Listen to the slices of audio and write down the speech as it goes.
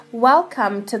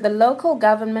Welcome to the Local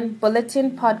Government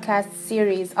Bulletin podcast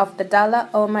series of the Dullah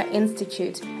Omar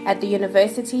Institute at the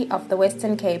University of the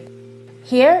Western Cape.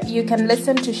 Here you can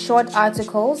listen to short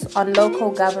articles on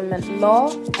local government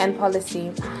law and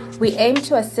policy. We aim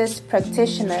to assist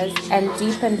practitioners and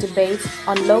deepen debate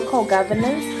on local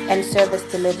governance and service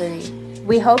delivery.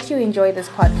 We hope you enjoy this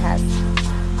podcast.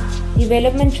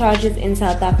 Development charges in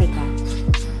South Africa.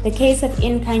 The case of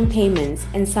in-kind payments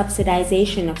and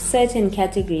subsidization of certain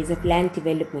categories of land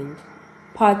development.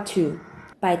 Part 2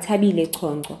 by Thabile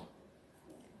Chonco.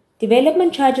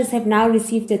 Development charges have now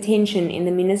received attention in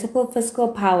the Municipal Fiscal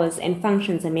Powers and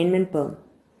Functions Amendment Bill.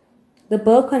 The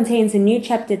bill contains a new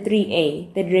Chapter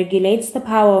 3A that regulates the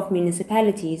power of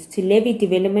municipalities to levy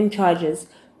development charges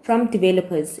from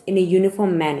developers in a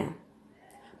uniform manner.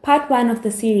 Part 1 of the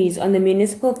series on the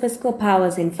Municipal Fiscal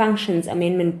Powers and Functions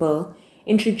Amendment Bill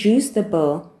introduced the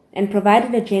bill and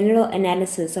provided a general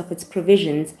analysis of its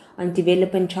provisions on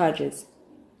development charges.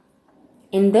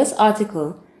 In this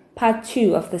article, Part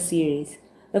 2 of the series,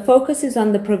 the focus is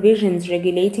on the provisions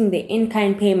regulating the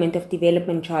in-kind payment of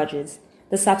development charges,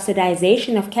 the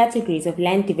subsidization of categories of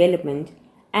land development,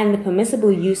 and the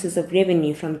permissible uses of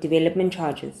revenue from development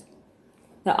charges.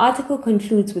 The article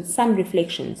concludes with some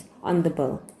reflections on the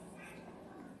bill.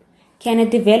 Can a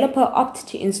developer opt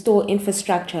to install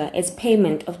infrastructure as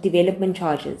payment of development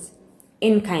charges?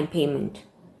 In-kind payment.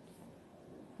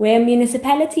 Where a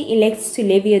municipality elects to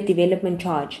levy a development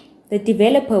charge, the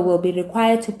developer will be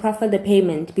required to proffer the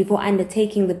payment before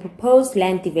undertaking the proposed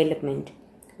land development,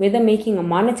 whether making a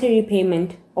monetary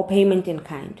payment or payment in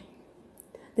kind.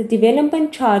 The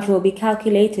development charge will be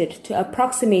calculated to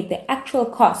approximate the actual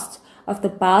cost of the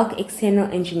bulk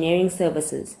external engineering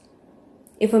services.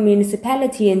 If a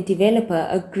municipality and developer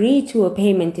agree to a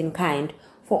payment in kind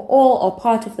for all or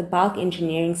part of the bulk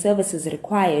engineering services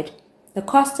required, the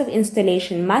cost of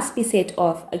installation must be set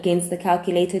off against the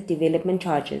calculated development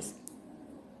charges.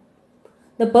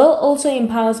 The bill also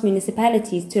empowers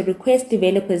municipalities to request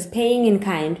developers paying in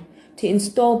kind to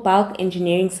install bulk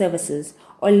engineering services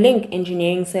or link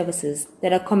engineering services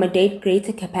that accommodate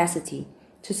greater capacity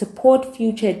to support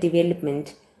future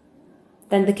development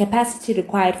than the capacity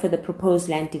required for the proposed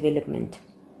land development.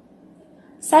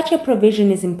 Such a provision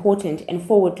is important and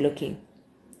forward-looking.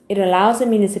 It allows a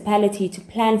municipality to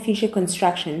plan future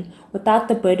construction without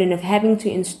the burden of having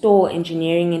to install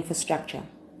engineering infrastructure.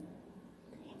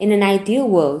 In an ideal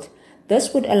world,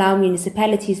 this would allow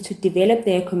municipalities to develop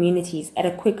their communities at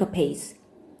a quicker pace.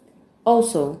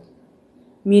 Also,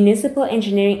 municipal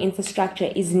engineering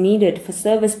infrastructure is needed for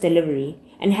service delivery,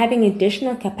 and having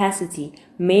additional capacity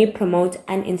may promote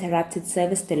uninterrupted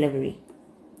service delivery.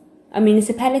 A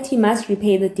municipality must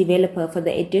repay the developer for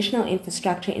the additional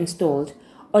infrastructure installed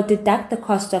or deduct the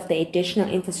cost of the additional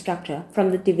infrastructure from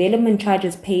the development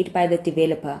charges paid by the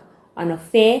developer on a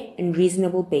fair and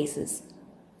reasonable basis.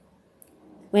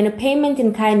 When a payment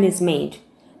in kind is made,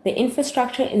 the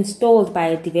infrastructure installed by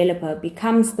a developer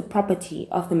becomes the property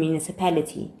of the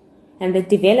municipality, and the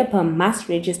developer must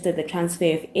register the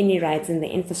transfer of any rights in the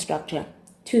infrastructure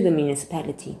to the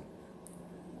municipality.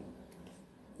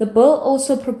 The bill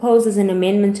also proposes an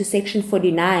amendment to Section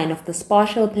 49 of the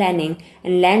Spatial Planning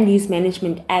and Land Use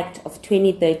Management Act of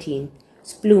 2013,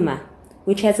 SPLUMA,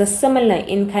 which has a similar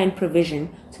in-kind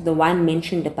provision to the one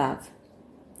mentioned above.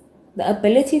 The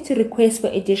ability to request for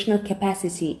additional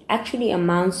capacity actually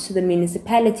amounts to the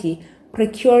municipality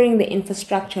procuring the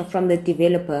infrastructure from the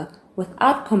developer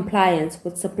without compliance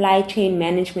with supply chain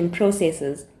management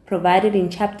processes provided in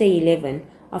Chapter 11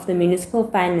 of the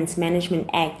Municipal Finance Management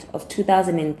Act of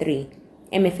 2003,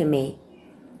 MFMA.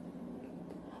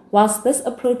 Whilst this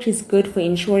approach is good for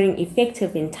ensuring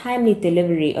effective and timely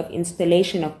delivery of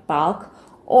installation of bulk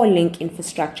or link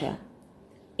infrastructure,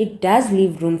 it does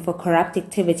leave room for corrupt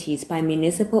activities by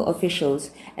municipal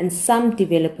officials and some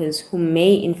developers who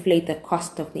may inflate the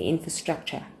cost of the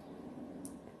infrastructure.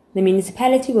 The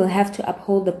municipality will have to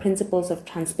uphold the principles of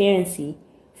transparency,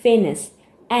 fairness,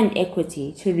 and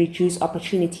equity to reduce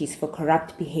opportunities for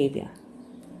corrupt behavior.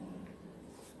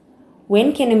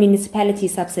 When can a municipality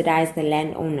subsidize the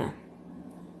landowner?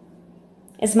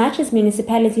 As much as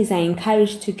municipalities are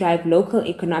encouraged to drive local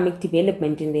economic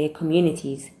development in their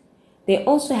communities, they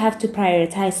also have to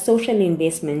prioritize social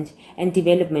investment and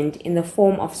development in the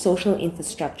form of social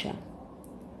infrastructure.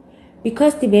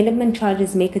 Because development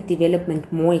charges make a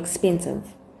development more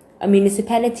expensive, a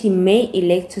municipality may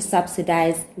elect to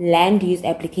subsidize land use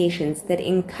applications that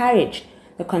encourage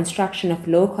the construction of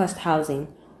low-cost housing,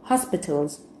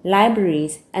 hospitals,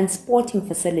 libraries, and sporting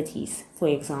facilities, for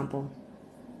example.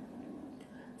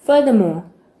 Furthermore,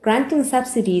 Granting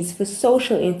subsidies for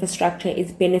social infrastructure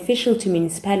is beneficial to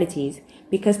municipalities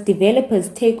because developers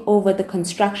take over the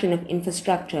construction of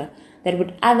infrastructure that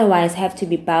would otherwise have to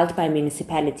be built by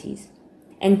municipalities,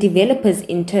 and developers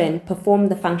in turn perform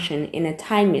the function in a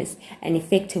timeless and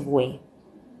effective way.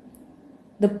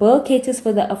 The bill caters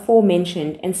for the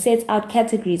aforementioned and sets out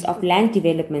categories of land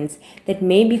developments that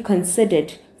may be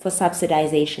considered for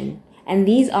subsidization, and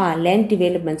these are land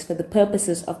developments for the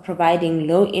purposes of providing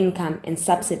low-income and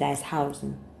subsidized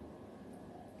housing.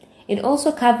 It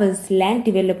also covers land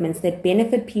developments that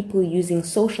benefit people using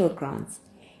social grants,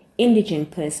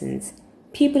 indigent persons,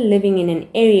 people living in an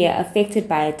area affected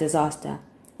by a disaster,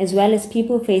 as well as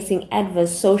people facing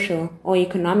adverse social or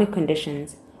economic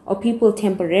conditions, or people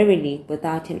temporarily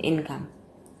without an income.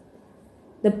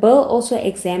 The bill also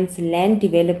exempts land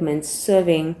developments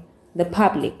serving the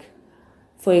public,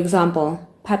 for example,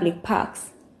 public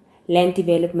parks, land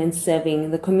developments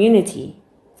serving the community,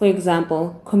 for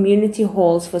example, community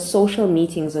halls for social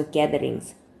meetings or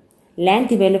gatherings, land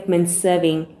developments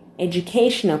serving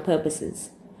educational purposes,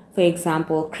 for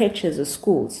example, creches or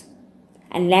schools,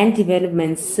 and land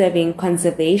developments serving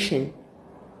conservation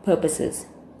purposes,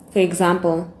 for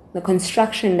example, the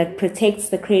construction that protects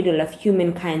the cradle of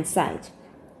humankind site,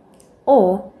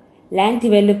 or land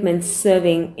developments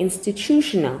serving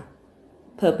institutional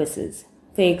purposes,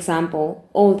 for example,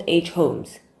 old age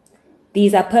homes.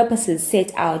 These are purposes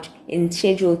set out in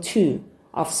Schedule 2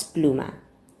 of SPLUMA.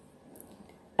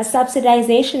 A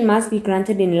subsidization must be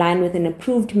granted in line with an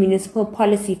approved municipal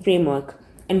policy framework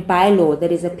and bylaw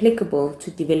that is applicable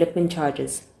to development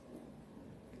charges.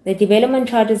 The development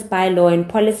charges bylaw and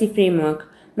policy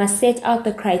framework must set out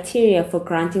the criteria for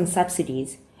granting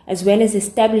subsidies, as well as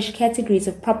establish categories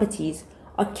of properties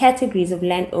or categories of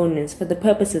landowners for the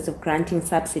purposes of granting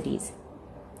subsidies.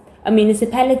 A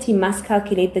municipality must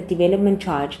calculate the development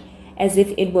charge as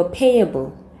if it were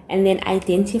payable and then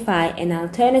identify an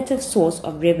alternative source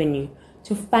of revenue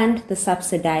to fund the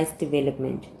subsidized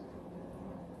development.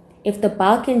 If the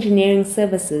bulk engineering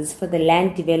services for the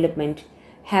land development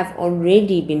have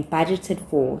already been budgeted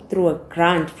for through a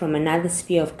grant from another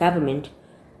sphere of government,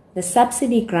 the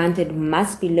subsidy granted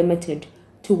must be limited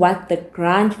to what the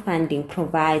grant funding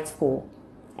provides for,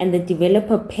 and the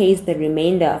developer pays the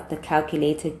remainder of the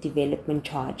calculated development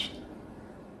charge.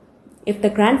 If the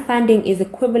grant funding is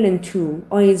equivalent to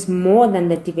or is more than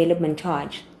the development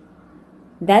charge,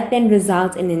 that then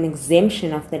results in an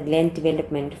exemption of the land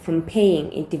development from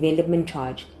paying a development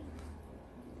charge.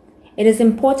 It is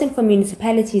important for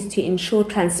municipalities to ensure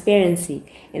transparency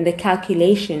in the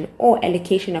calculation or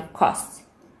allocation of costs,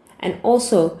 and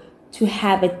also to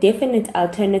have a definite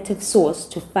alternative source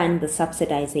to fund the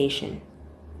subsidization.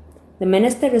 The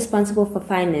minister responsible for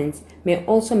finance may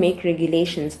also make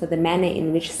regulations for the manner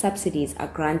in which subsidies are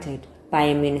granted by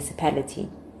a municipality.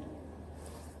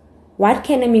 What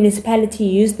can a municipality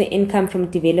use the income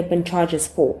from development charges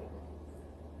for?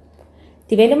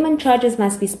 Development charges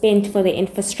must be spent for the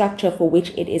infrastructure for which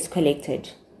it is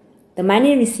collected. The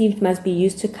money received must be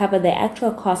used to cover the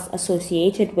actual costs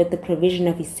associated with the provision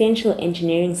of essential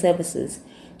engineering services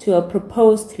to a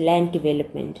proposed land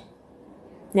development.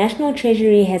 National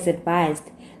Treasury has advised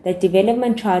that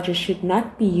development charges should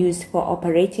not be used for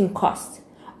operating costs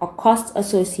or costs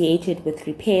associated with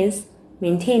repairs,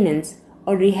 maintenance,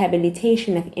 or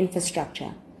rehabilitation of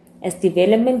infrastructure, as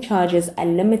development charges are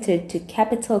limited to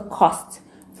capital costs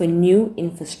for new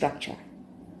infrastructure.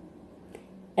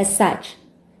 As such,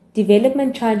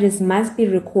 development charges must be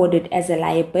recorded as a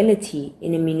liability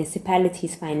in a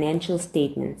municipality's financial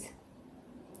statements.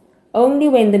 Only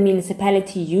when the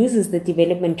municipality uses the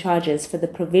development charges for the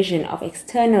provision of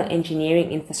external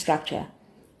engineering infrastructure,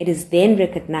 it is then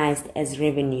recognized as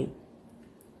revenue.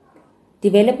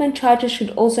 Development charges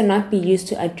should also not be used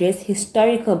to address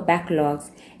historical backlogs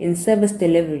in service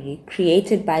delivery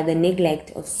created by the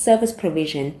neglect of service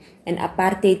provision and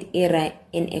apartheid-era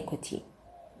inequity.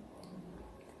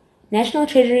 National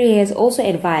Treasury has also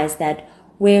advised that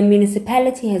where a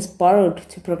municipality has borrowed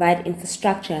to provide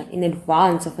infrastructure in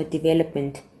advance of a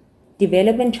development,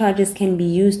 development charges can be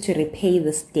used to repay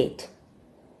this debt.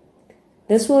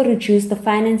 This will reduce the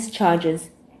finance charges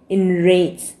in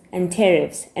rates and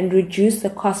tariffs and reduce the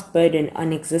cost burden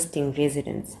on existing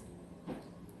residents.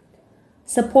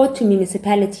 Support to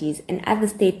municipalities and other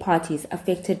state parties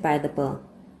affected by the bill.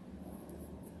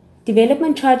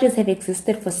 Development charges have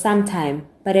existed for some time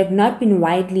but have not been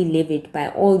widely levied by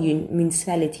all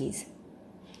municipalities.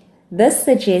 This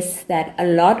suggests that a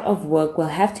lot of work will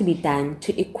have to be done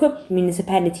to equip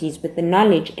municipalities with the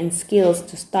knowledge and skills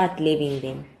to start levying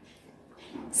them.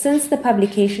 Since the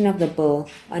publication of the bill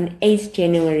on 8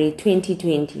 January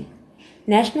 2020,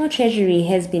 National Treasury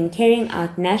has been carrying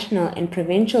out national and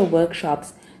provincial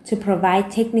workshops to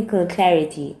provide technical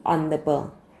clarity on the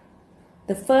bill.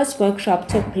 The first workshop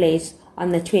took place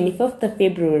on the 25th of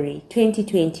February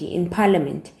 2020 in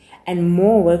Parliament, and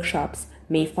more workshops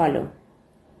may follow.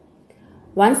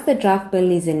 Once the draft bill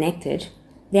is enacted,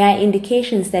 there are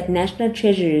indications that National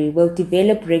Treasury will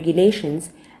develop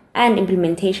regulations and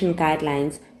implementation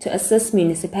guidelines to assist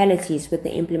municipalities with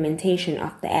the implementation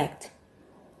of the Act.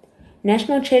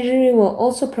 National Treasury will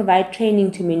also provide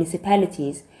training to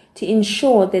municipalities to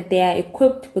ensure that they are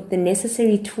equipped with the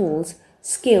necessary tools,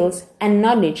 skills, and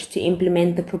knowledge to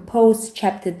implement the proposed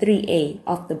Chapter 3A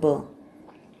of the bill.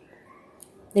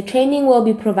 The training will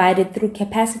be provided through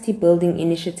capacity building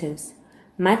initiatives,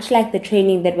 much like the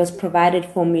training that was provided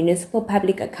for Municipal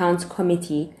Public Accounts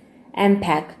Committee,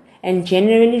 MPAC, and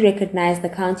Generally Recognized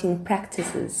Accounting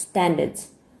Practices Standards,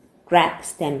 GRAP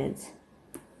standards.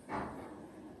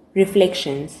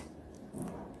 Reflections.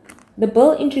 The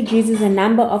bill introduces a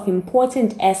number of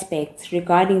important aspects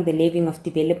regarding the levying of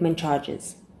development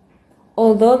charges.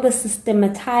 Although the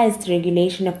systematized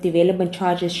regulation of development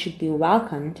charges should be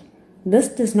welcomed, this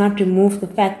does not remove the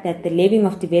fact that the levying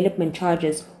of development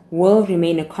charges will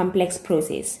remain a complex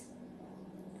process.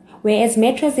 Whereas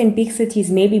metros and big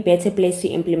cities may be better placed to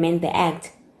implement the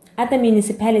Act, other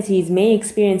municipalities may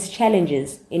experience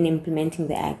challenges in implementing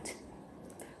the Act.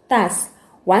 Thus,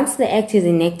 once the Act is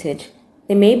enacted,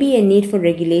 there may be a need for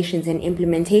regulations and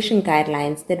implementation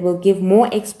guidelines that will give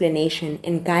more explanation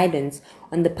and guidance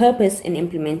on the purpose and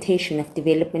implementation of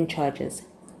development charges.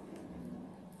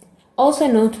 Also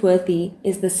noteworthy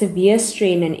is the severe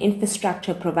strain on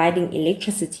infrastructure providing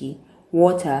electricity,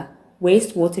 water,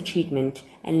 wastewater treatment,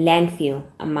 and landfill,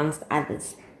 amongst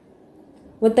others.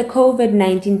 With the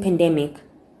COVID-19 pandemic,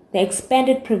 the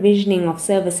expanded provisioning of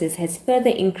services has further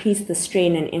increased the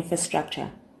strain on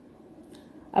infrastructure.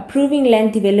 Approving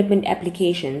land development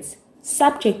applications,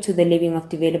 subject to the levying of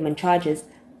development charges,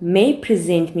 may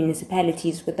present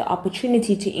municipalities with the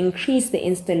opportunity to increase the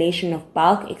installation of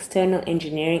bulk external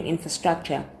engineering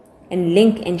infrastructure and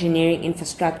link engineering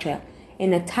infrastructure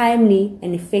in a timely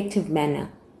and effective manner,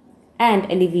 and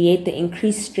alleviate the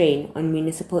increased strain on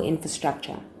municipal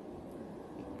infrastructure.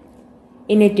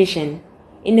 In addition,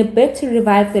 in a bid to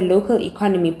revive the local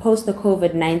economy post the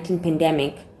COVID-19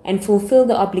 pandemic and fulfill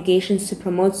the obligations to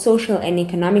promote social and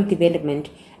economic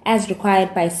development as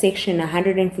required by Section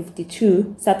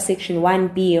 152, subsection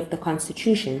 1b of the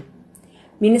Constitution,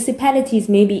 municipalities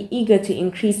may be eager to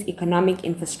increase economic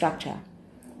infrastructure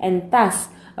and thus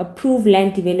approve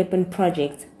land development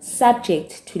projects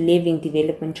subject to levying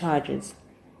development charges.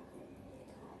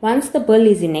 Once the bill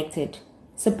is enacted,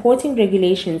 supporting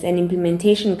regulations and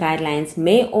implementation guidelines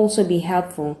may also be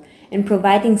helpful in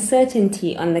providing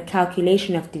certainty on the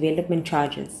calculation of development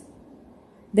charges.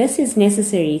 This is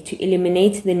necessary to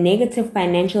eliminate the negative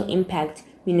financial impact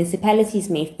municipalities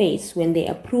may face when they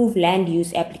approve land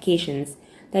use applications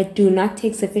that do not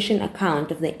take sufficient account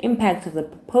of the impact of the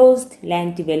proposed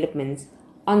land developments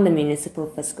on the municipal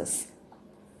fiscus.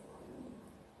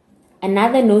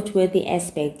 Another noteworthy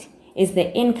aspect is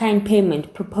the in-kind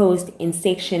payment proposed in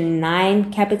Section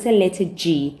 9, capital letter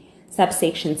G,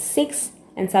 subsection 6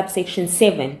 and subsection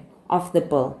 7 of the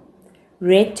bill,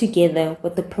 read together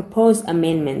with the proposed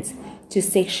amendments to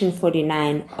Section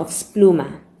 49 of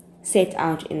SPLUMA, set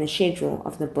out in the schedule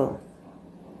of the bill.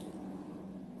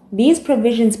 These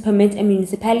provisions permit a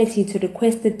municipality to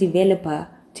request the developer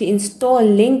to install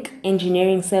link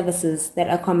engineering services that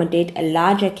accommodate a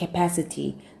larger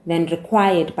capacity than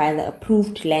required by the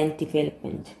approved land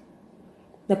development.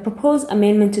 The proposed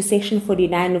amendment to Section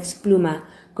 49 of SPLUMA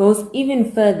goes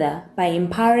even further by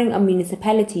empowering a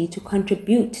municipality to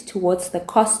contribute towards the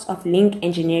cost of link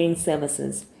engineering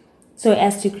services, so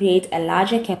as to create a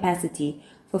larger capacity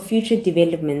for future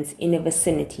developments in a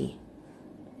vicinity.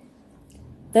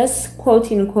 This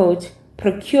quote-unquote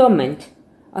procurement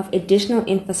of additional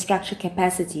infrastructure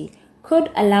capacity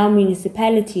could allow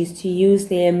municipalities to use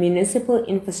their municipal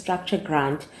infrastructure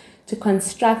grant to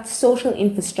construct social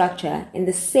infrastructure in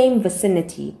the same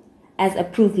vicinity as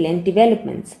approved land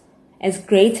developments, as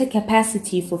greater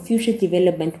capacity for future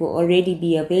development will already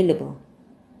be available.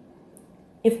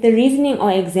 If the reasoning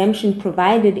or exemption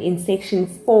provided in Section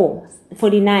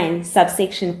 49,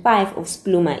 subsection 5 of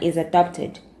SPLUMA is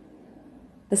adopted,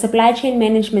 the supply chain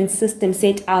management system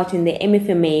set out in the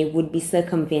MFMA would be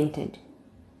circumvented.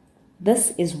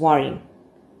 This is worrying.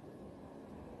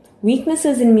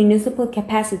 Weaknesses in municipal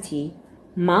capacity,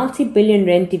 multi-billion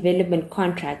rand development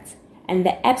contracts, and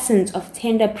the absence of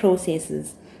tender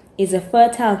processes is a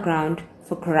fertile ground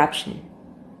for corruption.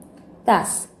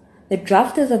 Thus, the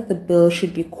drafters of the bill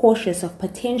should be cautious of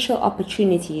potential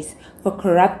opportunities for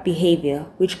corrupt behavior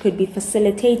which could be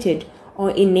facilitated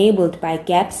or enabled by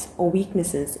gaps or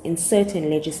weaknesses in certain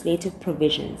legislative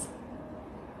provisions.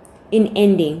 In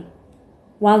ending,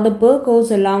 while the bill goes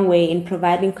a long way in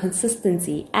providing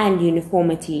consistency and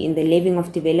uniformity in the levying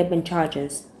of development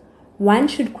charges, one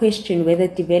should question whether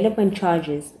development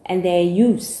charges and their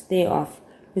use thereof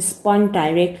respond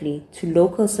directly to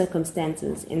local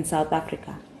circumstances in South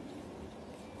Africa.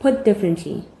 Put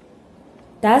differently,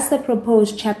 does the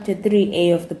proposed Chapter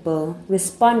 3A of the bill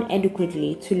respond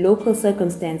adequately to local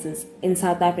circumstances in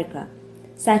South Africa,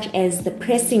 such as the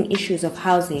pressing issues of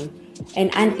housing and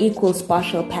unequal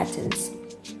spatial patterns?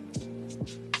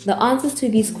 The answers to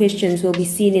these questions will be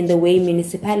seen in the way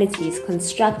municipalities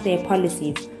construct their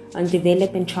policies on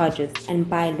development charges and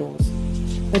bylaws,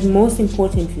 but most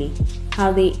importantly,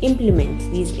 how they implement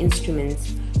these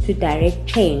instruments to direct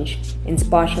change in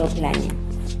spatial planning.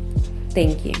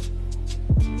 Thank you.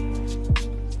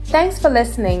 Thanks for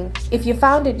listening. If you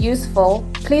found it useful,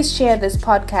 please share this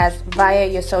podcast via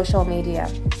your social media.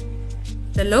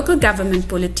 The Local Government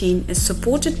Bulletin is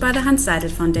supported by the Hans Seidel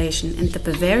Foundation and the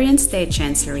Bavarian State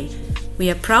Chancellery.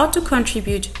 We are proud to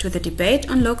contribute to the debate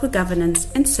on local governance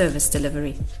and service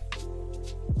delivery.